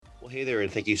Hey there,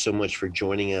 and thank you so much for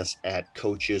joining us at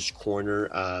Coach's Corner.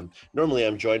 Normally,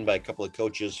 I'm joined by a couple of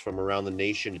coaches from around the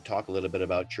nation to talk a little bit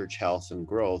about church health and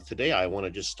growth. Today, I want to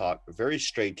just talk very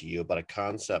straight to you about a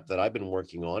concept that I've been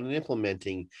working on and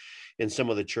implementing in some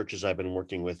of the churches I've been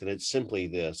working with. And it's simply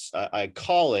this. I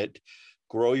call it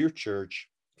Grow Your Church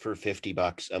for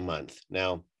 $50 a month.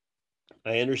 Now,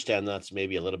 I understand that's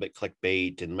maybe a little bit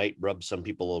clickbait and might rub some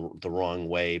people the wrong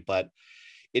way, but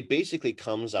it basically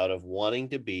comes out of wanting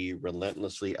to be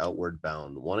relentlessly outward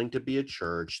bound, wanting to be a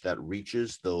church that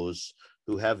reaches those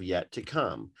who have yet to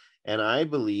come. And I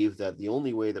believe that the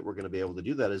only way that we're going to be able to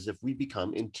do that is if we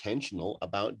become intentional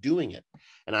about doing it.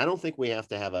 And I don't think we have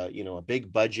to have a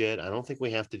big budget. I don't think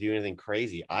we have to do anything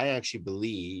crazy. I actually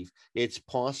believe it's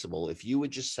possible if you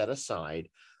would just set aside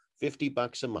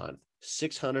 $50 a month,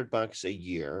 $600 a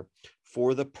year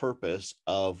for the purpose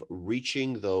of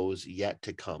reaching those yet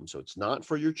to come. So it's not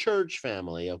for your church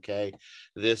family, okay?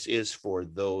 This is for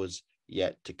those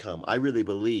yet to come. I really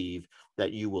believe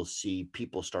that you will see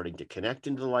people starting to connect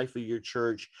into the life of your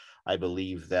church. I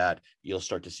believe that you'll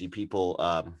start to see people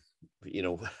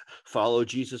follow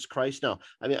Jesus Christ. Now,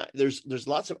 I mean, there's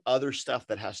lots of other stuff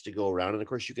that has to go around, and of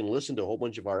course you can listen to a whole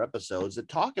bunch of our episodes that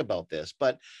talk about this,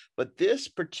 but this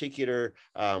particular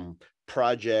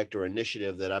project or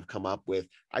initiative that I've come up with,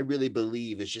 I really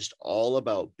believe is just all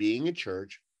about being a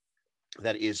church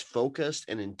that is focused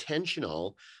and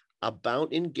intentional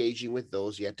about engaging with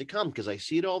those yet to come, because I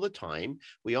see it all the time.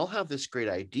 We all have this great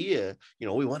idea,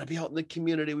 we want to be out in the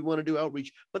community, we want to do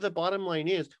outreach, but the bottom line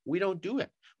is we don't do it.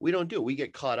 We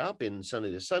get caught up in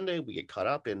Sunday to Sunday. We get caught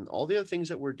up in all the other things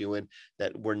that we're doing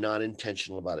that we're not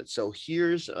intentional about it. So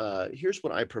here's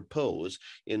what I propose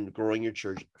in growing your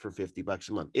church for $50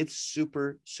 a month. It's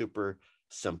super, super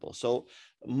simple. So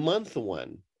month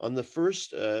one, on the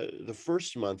first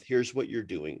month, here's what you're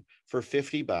doing. For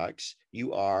 $50,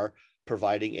 you are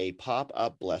providing a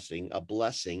pop-up blessing, a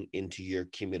blessing into your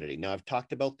community. Now, I've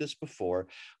talked about this before.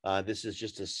 This is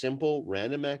just a simple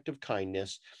random act of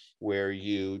kindness where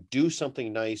you do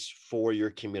something nice for your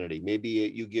community. Maybe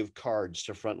you give cards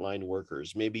to frontline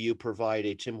workers. Maybe you provide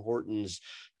a Tim Hortons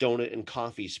donut and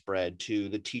coffee spread to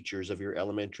the teachers of your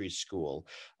elementary school.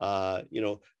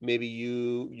 Maybe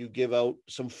you give out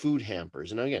some food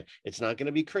hampers. And again, it's not going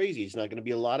to be crazy. It's not going to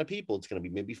be a lot of people. It's going to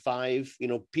be maybe five,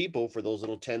 people for those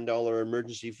little $10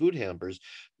 emergency food hampers.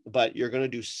 But you're going to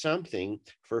do something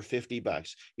for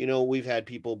 $50. We've had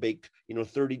people bake,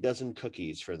 30 dozen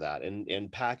cookies for that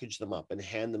and package them up and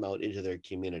hand them out into their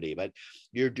community. But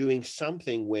you're doing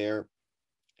something where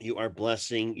you are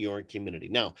blessing your community.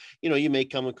 Now, you may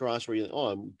come across where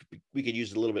we could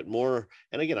use a little bit more.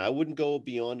 And again, I wouldn't go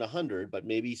beyond 100, but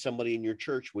maybe somebody in your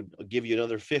church would give you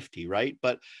another 50, right?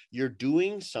 But you're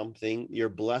doing something, you're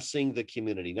blessing the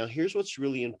community. Now, here's what's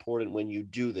really important when you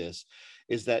do this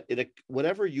is that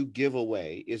whatever you give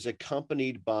away is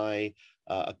accompanied by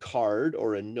a card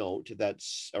or a note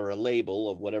or a label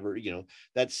of whatever,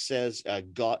 that says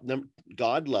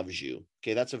God loves you.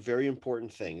 Okay, that's a very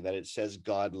important thing, that it says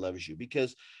God loves you,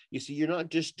 because you see, you're not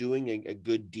just doing a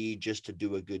good deed just to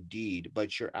do a good deed,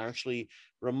 but you're actually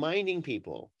reminding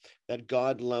people that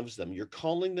God loves them. You're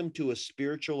calling them to a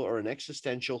spiritual or an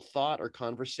existential thought or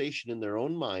conversation in their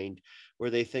own mind where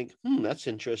they think, that's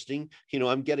interesting.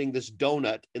 I'm getting this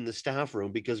donut in the staff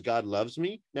room because God loves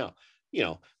me. Now,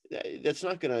 that's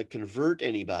not going to convert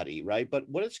anybody, right? But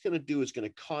what it's going to do is going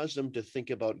to cause them to think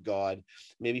about God,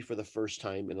 maybe for the first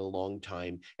time in a long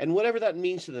time. And whatever that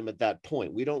means to them at that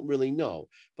point, we don't really know.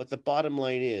 But the bottom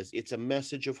line is it's a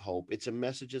message of hope. It's a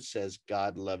message that says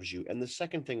God loves you. And the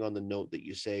second thing on the note that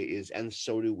you say is, and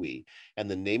so do we. And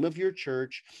the name of your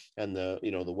church and the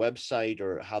website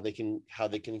or how they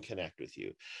can connect with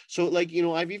you. So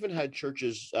I've even had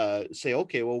churches say,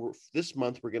 okay, well, this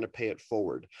month we're going to pay it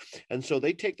forward. And so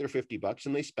they take their $50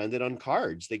 and they spend it on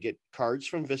cards. They get cards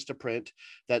from Vistaprint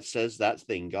that says that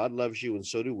thing, God loves you and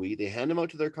so do we. They hand them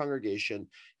out to their congregation,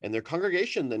 and their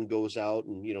congregation then goes out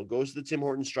and goes to the Tim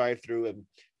Hortons drive-through and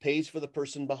pays for the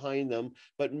person behind them,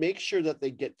 but make sure that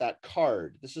they get that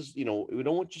card. This is, we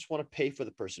don't just want to pay for the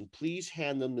person. Please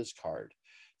hand them this card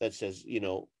that says,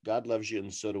 God loves you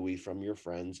and so do we, from your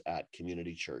friends at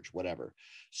Community Church, whatever.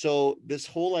 So this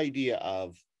whole idea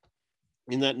of,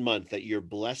 in that month, that you're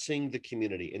blessing the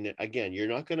community. And again, you're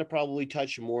not going to probably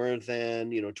touch more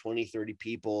than 20, 30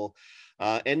 people.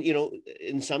 And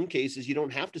in some cases you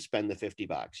don't have to spend the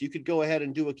 $50. You could go ahead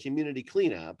and do a community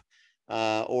cleanup,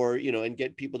 or and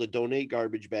get people to donate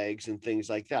garbage bags and things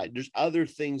like that. There's other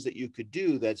things that you could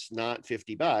do that's not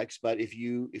 $50, but if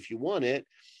you want it,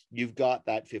 you've got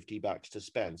that $50 to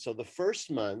spend. So the first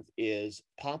month is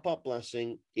pop-up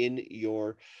blessing in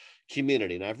your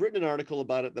community. And I've written an article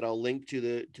about it that I'll link to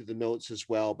the notes as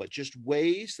well, but just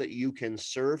ways that you can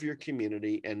serve your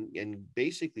community and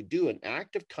basically do an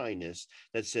act of kindness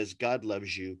that says God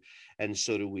loves you and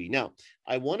so do we. Now,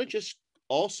 I want to just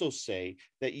also say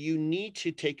that you need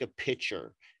to take a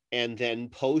picture and then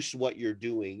post what you're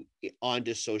doing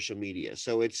onto social media.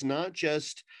 So it's not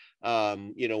just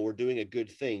we're doing a good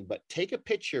thing, but take a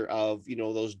picture of,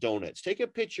 those donuts, take a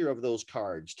picture of those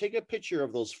cards, take a picture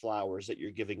of those flowers that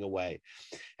you're giving away,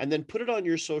 and then put it on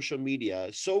your social media.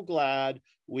 So glad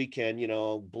we can,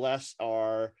 bless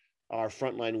our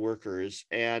frontline workers,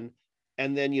 and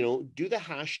then, do the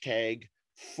hashtag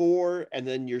for, and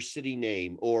then your city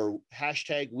name, or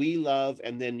hashtag we love,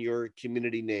 and then your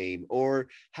community name, or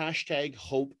hashtag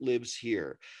hope lives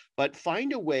here. But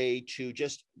find a way to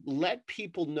just let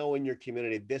people know in your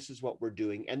community, this is what we're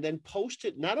doing, and then post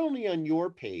it not only on your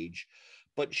page,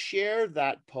 but share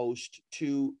that post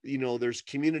to, there's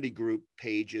community group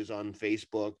pages on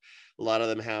Facebook. A lot of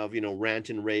them have, rant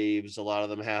and raves. A lot of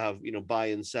them have, buy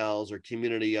and sells or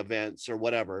community events or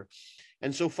whatever.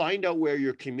 And so find out where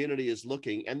your community is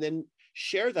looking and then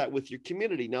share that with your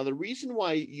community. Now, the reason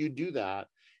why you do that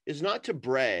is not to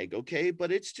brag, okay,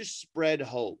 but it's to spread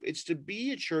hope. It's to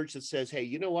be a church that says, hey,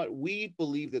 you know what? We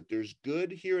believe that there's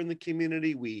good here in the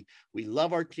community. We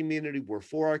love our community. We're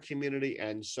for our community.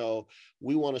 And so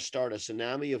we want to start a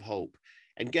tsunami of hope.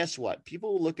 And guess what?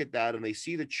 People will look at that and they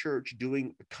see the church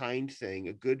doing a kind thing,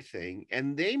 a good thing,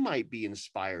 and they might be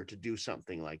inspired to do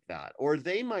something like that. Or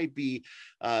they might be,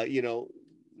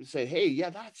 say, hey,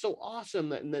 yeah, that's so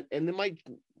awesome. And they might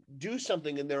do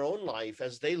something in their own life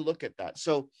as they look at that.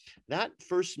 So that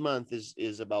first month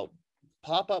is about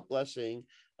pop-up blessing,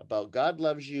 about God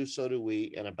loves you, so do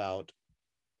we, and about,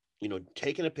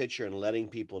 taking a picture and letting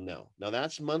people know. Now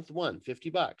that's month one,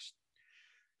 $50.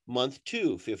 Month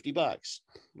two, $50.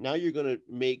 Now you're going to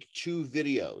make 2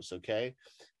 videos, okay?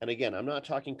 And again, I'm not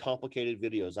talking complicated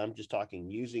videos. I'm just talking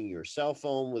using your cell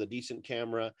phone with a decent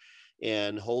camera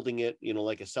and holding it,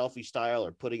 like a selfie style,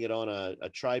 or putting it on a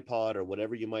tripod or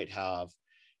whatever you might have,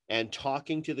 and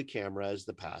talking to the camera as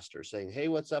the pastor, saying, hey,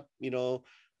 what's up,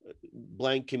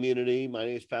 blank community. My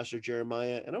name is Pastor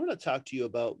Jeremiah, and I want to talk to you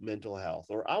about mental health,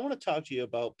 or I want to talk to you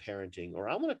about parenting, or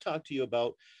I want to talk to you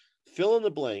about fill in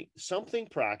the blank, something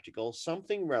practical,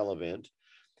 something relevant,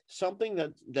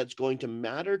 something that's going to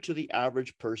matter to the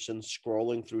average person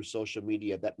scrolling through social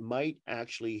media that might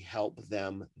actually help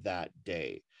them that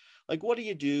day. Like, what do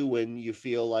you do when you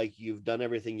feel like you've done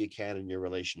everything you can in your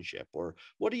relationship? Or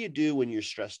what do you do when you're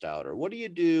stressed out? Or what do you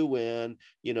do when,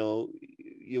 you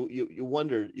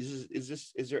wonder,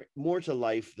 is there more to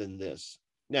life than this?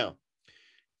 Now,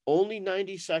 only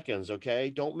 90 seconds, okay?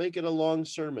 Don't make it a long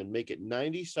sermon. Make it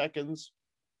 90 seconds.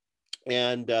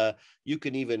 And you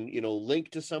can even,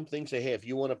 link to something. Say, hey, if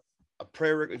you want a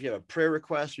prayer, if you have a prayer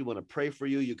request, we want to pray for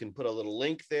you, you can put a little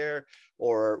link there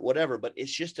or whatever. But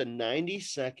it's just a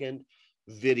 90-second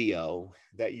video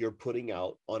that you're putting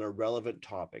out on a relevant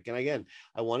topic. And again,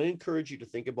 I want to encourage you to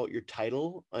think about your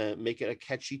title, make it a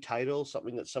catchy title,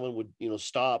 something that someone would,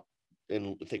 stop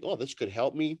and think, oh, this could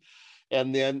help me.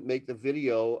 And then make the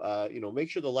video, make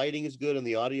sure the lighting is good and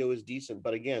the audio is decent.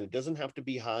 But again, it doesn't have to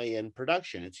be high-end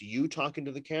production. It's you talking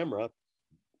to the camera.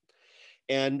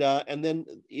 And then,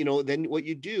 then what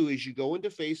you do is you go into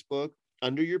Facebook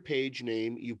under your page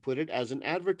name, you put it as an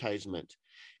advertisement.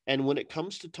 And when it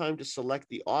comes to time to select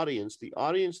the audience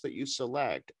that you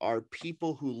select are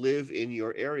people who live in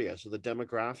your area. So the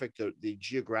demographic, the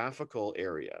geographical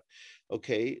area.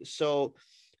 Okay. So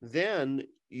then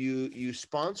you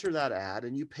sponsor that ad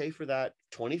and you pay for that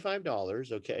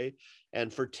 $25, okay,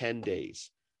 and for 10 days.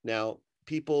 Now,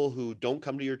 people who don't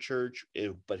come to your church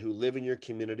but who live in your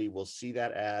community will see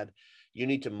that ad. You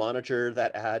need to monitor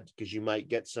that ad because you might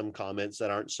get some comments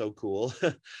that aren't so cool.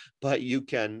 But you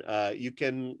can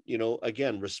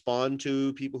again respond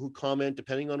to people who comment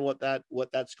depending on what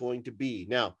that's going to be.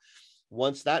 Now,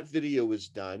 once that video is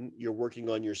done, you're working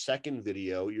on your second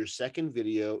video. Your second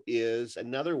video is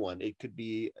another one. It could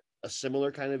be a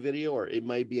similar kind of video, or it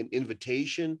might be an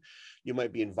invitation. You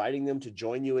might be inviting them to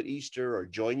join you at Easter or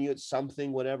join you at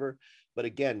something, whatever. But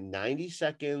again, 90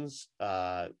 seconds,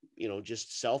 just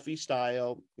selfie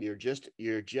style. You're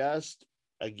just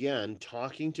again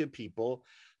talking to people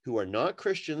who are not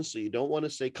Christians. So you don't want to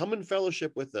say, come and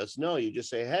fellowship with us. No, you just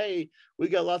say, hey, we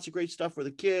got lots of great stuff for the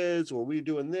kids, or we're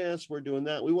doing this, we're doing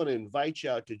that. We want to invite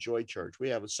you out to Joy Church. We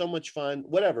have so much fun,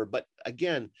 whatever. But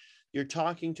again, you're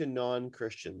talking to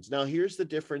non-Christians. Now, here's the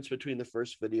difference between the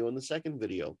first video and the second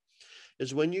video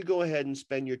is when you go ahead and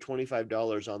spend your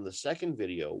 $25 on the second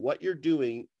video, what you're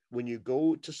doing when you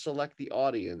go to select the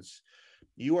audience,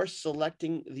 you are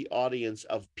selecting the audience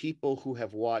of people who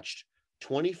have watched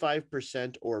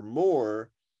 25% or more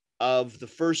of the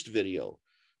first video.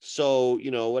 So,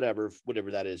 whatever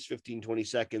that is, 15, 20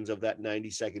 seconds of that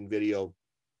 90-second video,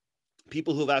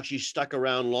 people who've actually stuck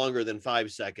around longer than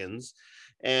 5 seconds.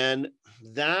 And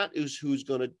that is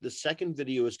the second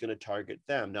video is going to target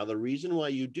them. Now, the reason why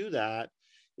you do that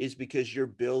is because you're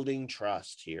building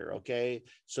trust here. Okay.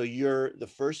 So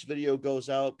the first video goes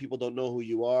out, people don't know who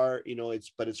you are,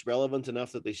 but it's relevant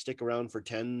enough that they stick around for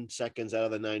 10 seconds out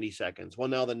of the 90 seconds. Well,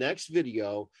 now the next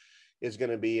video is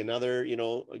going to be another,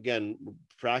 again,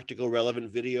 practical,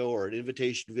 relevant video or an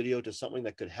invitation video to something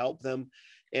that could help them.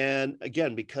 And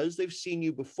again, because they've seen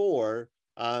you before,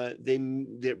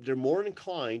 they're more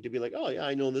inclined to be like, oh yeah,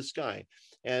 I know this guy,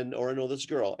 or I know this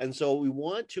girl. And so we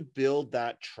want to build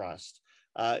that trust.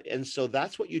 And so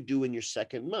that's what you do in your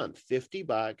second month,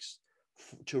 $50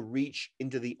 to reach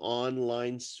into the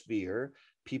online sphere,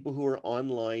 people who are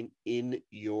online in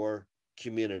your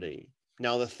community.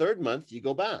 Now, the third month, you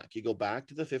go back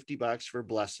to the $50 for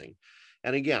blessing.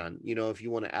 And again, if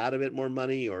you want to add a bit more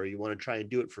money, or you want to try and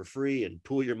do it for free and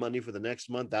pool your money for the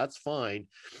next month, that's fine.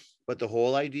 But the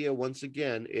whole idea, once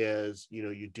again, is,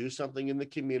 you do something in the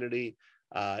community.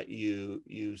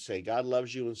 You say, God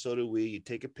loves you, and so do we. You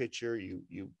take a picture,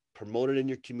 you promote it in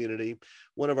your community.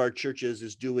 One of our churches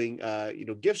is doing,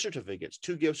 gift certificates,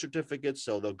 2 gift certificates.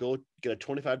 So they'll go get a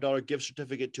 $25 gift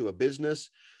certificate to a business.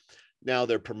 Now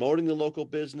they're promoting the local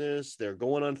business. They're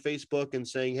going on Facebook and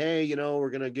saying, hey,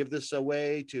 we're going to give this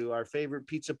away to our favorite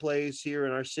pizza place here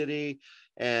in our city,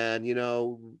 and,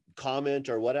 comment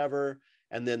or whatever.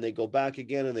 And then they go back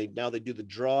again, and they do the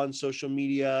draw on social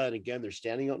media. And again, they're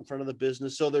standing out in front of the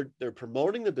business. So they're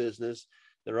promoting the business.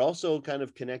 They're also kind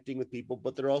of connecting with people,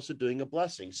 but they're also doing a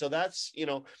blessing. So that's,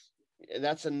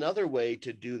 that's another way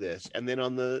to do this. And then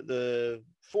on the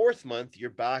fourth month, you're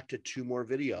back to 2 more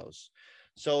videos.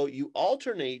 So you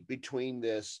alternate between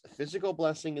this physical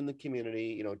blessing in the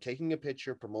community, taking a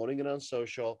picture, promoting it on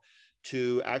social,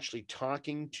 to actually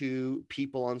talking to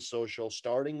people on social,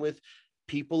 starting with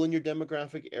people in your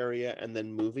demographic area, and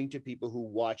then moving to people who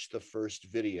watch the first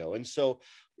video. And so,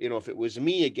 if it was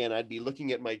me, again, I'd be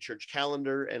looking at my church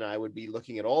calendar, and I would be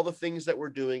looking at all the things that we're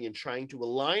doing and trying to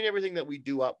align everything that we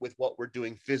do up with what we're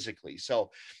doing physically.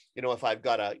 So, if I've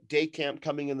got a day camp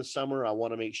coming in the summer, I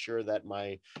want to make sure that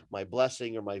my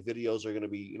blessing or my videos are going to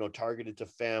be, targeted to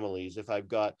families. If I've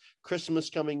got Christmas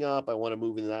coming up, I want to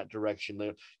move in that direction.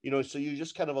 So you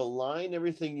just kind of align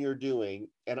everything you're doing.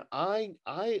 And I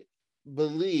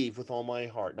believe with all my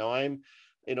heart. Now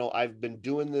I've been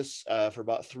doing this for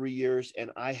about 3 years,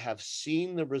 and I have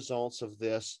seen the results of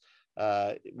this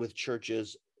with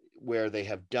churches where they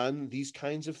have done these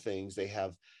kinds of things. They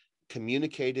have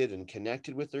communicated and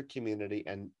connected with their community,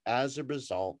 and as a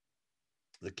result,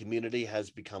 the community has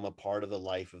become a part of the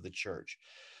life of the church.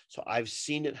 So I've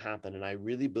seen it happen, and I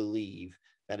really believe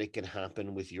that it can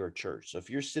happen with your church. So if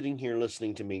you're sitting here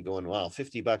listening to me going, wow,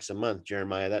 $50 a month,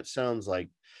 Jeremiah, that sounds like,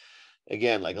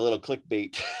 again, like a little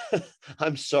clickbait.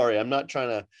 I'm sorry. I'm not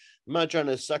trying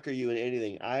to sucker you in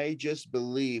anything. I just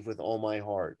believe with all my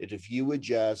heart that if you would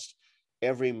just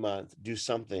every month do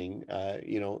something,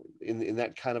 in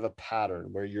that kind of a pattern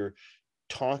where you're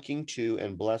talking to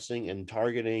and blessing and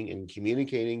targeting and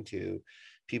communicating to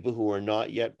people who are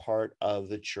not yet part of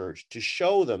the church, to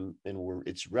show them, and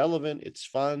it's relevant, it's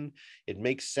fun, it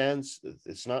makes sense,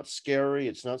 it's not scary,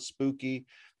 it's not spooky.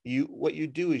 What you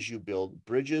do is you build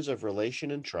bridges of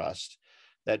relation and trust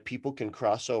that people can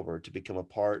cross over to become a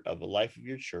part of the life of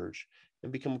your church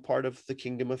and become a part of the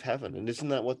kingdom of heaven. And isn't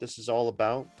that what this is all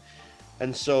about?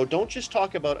 And so don't just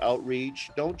talk about outreach.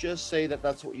 Don't just say that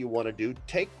that's what you want to do.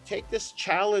 Take this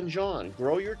challenge on.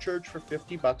 Grow your church for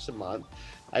 $50 a month.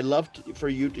 I'd love for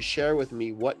you to share with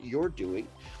me what you're doing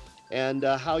and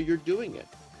how you're doing it.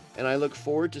 And I look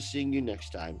forward to seeing you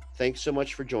next time. Thanks so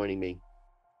much for joining me.